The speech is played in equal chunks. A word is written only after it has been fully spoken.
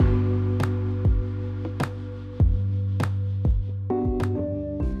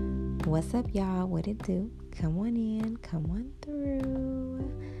What's up, y'all? What it do? Come on in. Come on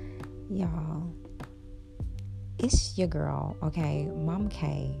through. Y'all, it's your girl, okay? Mom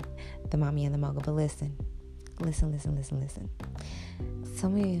K, the mommy and the mogul. But listen.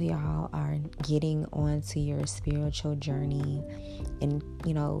 Some of y'all are getting onto your spiritual journey and,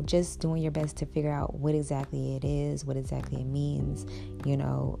 just doing your best to figure out what exactly it is, what exactly it means.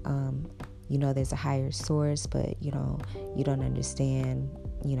 There's a higher source, but, you don't understand.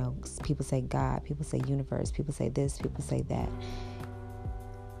 People say God, people say universe, people say this, people say that.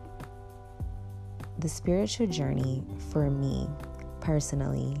 The spiritual journey for me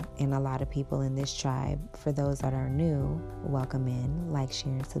personally, and a lot of people in this tribe, for those that are new, welcome in, like,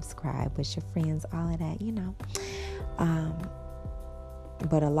 share, and subscribe with your friends, all of that,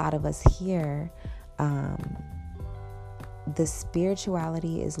 but a lot of us here, the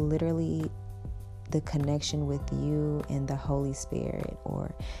spirituality is literally the connection with you and the Holy Spirit,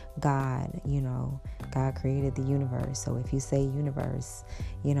 or God. God created the universe. So if you say universe,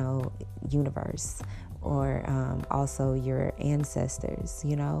 universe, or also your ancestors,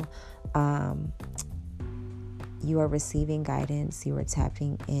 you are receiving guidance, you are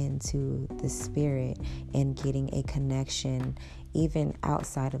tapping into the spirit and getting a connection even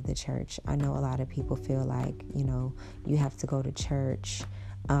outside of the church. I know a lot of people feel like, you have to go to church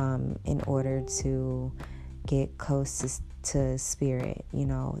in order to get close to spirit,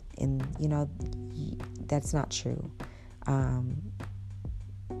 and that's not true.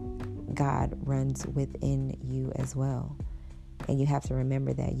 God runs within you as well. And you have to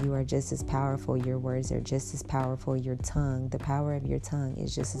remember that you are just as powerful. Your words are just as powerful. Your tongue, the power of your tongue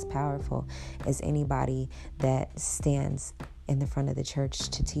is just as powerful as anybody that stands in the front of the church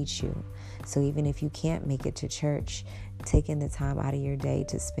to teach you. So even if you can't make it to church, taking the time out of your day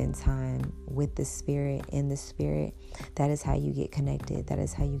to spend time with the Spirit, in the Spirit, that is how you get connected. That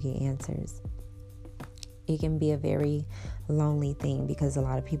is how you get answers. It can be a very lonely thing because a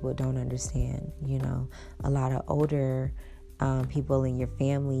lot of people don't understand, a lot of older people in your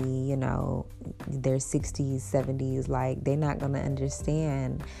family, their 60s, 70s, like, they're not going to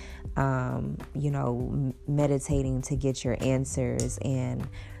understand, meditating to get your answers, and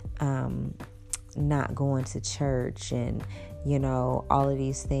not going to church, and, all of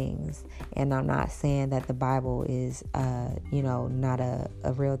these things. And I'm not saying that the Bible is, not a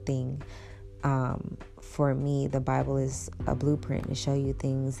real thing. For me, the Bible is a blueprint to show you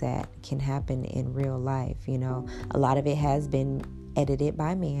things that can happen in real life. A lot of it has been edited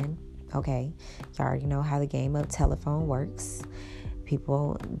by man. Okay. You already know how the game of telephone works.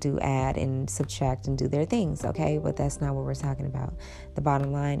 People do add and subtract and do their things. Okay. But that's not what we're talking about. The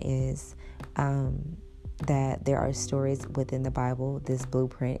bottom line is, that there are stories within the Bible, this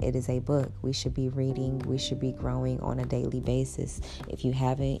blueprint. It is a book. We should be reading. We should be growing on a daily basis. If you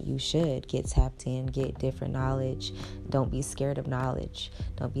haven't, you should get tapped in, get different knowledge. Don't be scared of knowledge.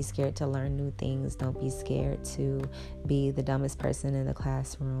 Don't be scared to learn new things. Don't be scared to be the dumbest person in the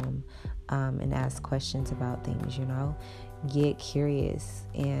classroom, and ask questions about things, Get curious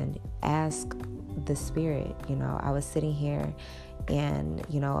and ask the Spirit. I was sitting here, and,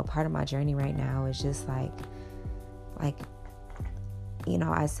 a part of my journey right now is just like, I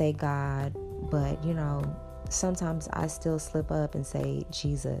say God, but, sometimes I still slip up and say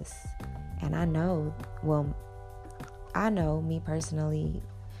Jesus. And I know me personally,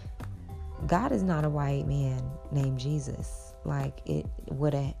 God is not a white man named Jesus. Like, it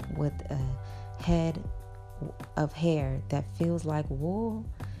with a head of hair that feels like wool,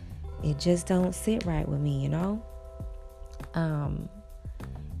 it just don't sit right with me,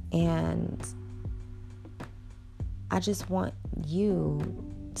 and I just want you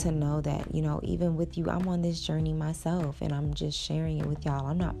to know that, even with you, I'm on this journey myself, and I'm just sharing it with y'all.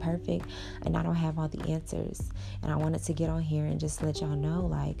 I'm not perfect, and I don't have all the answers, and I wanted to get on here and just let y'all know,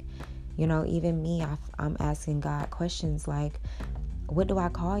 like, even me, I'm asking God questions like, what do I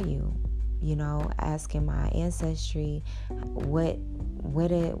call you? Asking my ancestry, what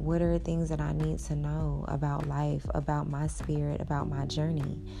are things that I need to know about life, about my spirit, about my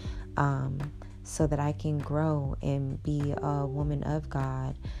journey, so that I can grow and be a woman of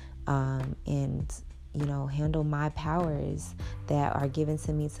God, and handle my powers that are given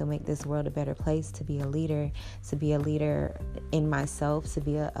to me to make this world a better place, to be a leader in myself, to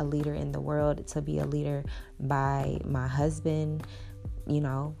be a leader in the world, to be a leader by my husband. He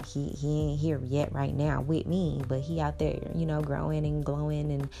ain't here yet right now with me, but he out there, growing and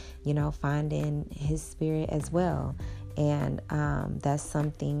glowing and, finding his spirit as well. And that's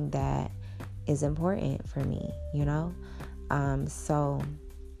something that is important for me, so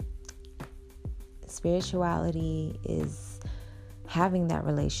spirituality having that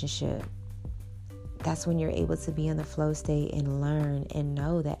relationship, that's when you're able to be in the flow state and learn and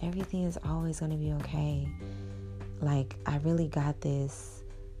know that everything is always going to be okay. Like, I really got this.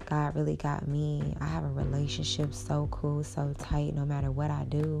 God really got me. I have a relationship so cool, so tight. No matter what I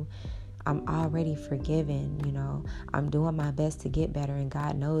do, I'm already forgiven. I'm doing my best to get better, and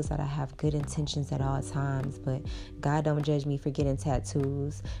God knows that I have good intentions at all times. But God don't judge me for getting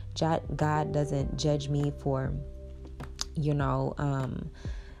tattoos. God doesn't judge me for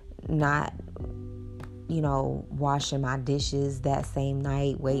not washing my dishes that same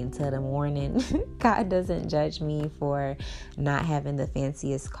night, wait until the morning. God doesn't judge me for not having the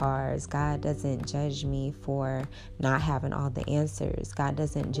fanciest cars. God doesn't judge me for not having all the answers. God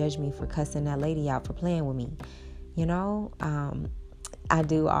doesn't judge me for cussing that lady out for playing with me. I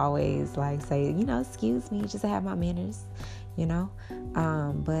do always say, excuse me, just to have my manners,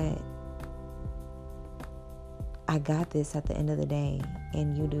 but I got this at the end of the day,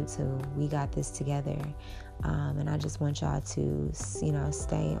 and you do too. We got this together. And I just want y'all to,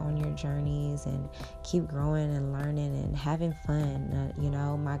 stay on your journeys and keep growing and learning and having fun.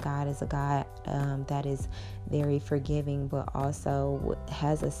 My God is a God that is very forgiving, but also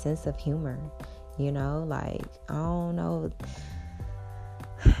has a sense of humor. I don't know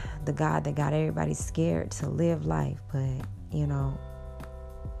the God that got everybody scared to live life, but,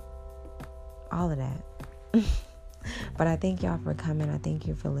 all of that. But I thank y'all for coming. I thank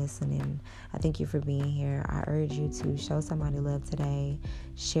you for listening. I thank you for being here. I urge you to show somebody love today.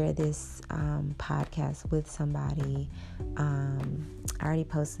 Share this podcast with somebody. I already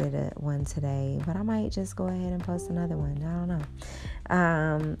posted one today, but I might just go ahead and post another one.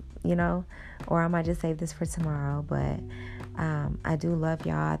 I don't know. Or I might just save this for tomorrow. But I do love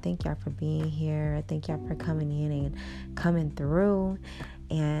y'all. I thank y'all for being here. I thank y'all for coming in and coming through.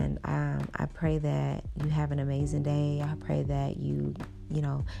 And I pray that you have an amazing day. I pray that you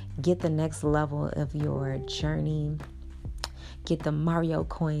get the next level of your journey. Get the Mario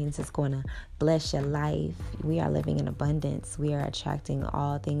coins. It's going to bless your life. We are living in abundance. We are attracting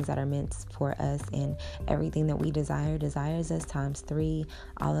all things that are meant for us, and everything that we desires us times 3.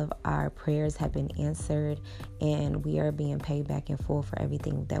 All of our prayers have been answered, and we are being paid back in full for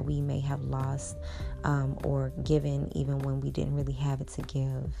everything that we may have lost or given, even when we didn't really have it to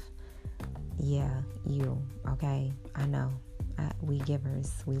give. Yeah, okay? I know. We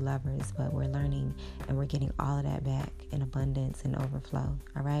givers, we lovers, but we're learning and we're getting all of that back in abundance and overflow.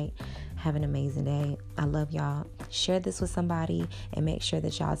 All right. Have an amazing day. I love y'all. Share this with somebody and make sure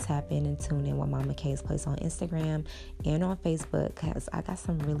that y'all tap in and tune in with Mama K's Place on Instagram and on Facebook, because I got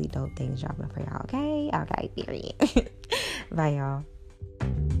some really dope things dropping for y'all. Okay. Period. Bye, y'all.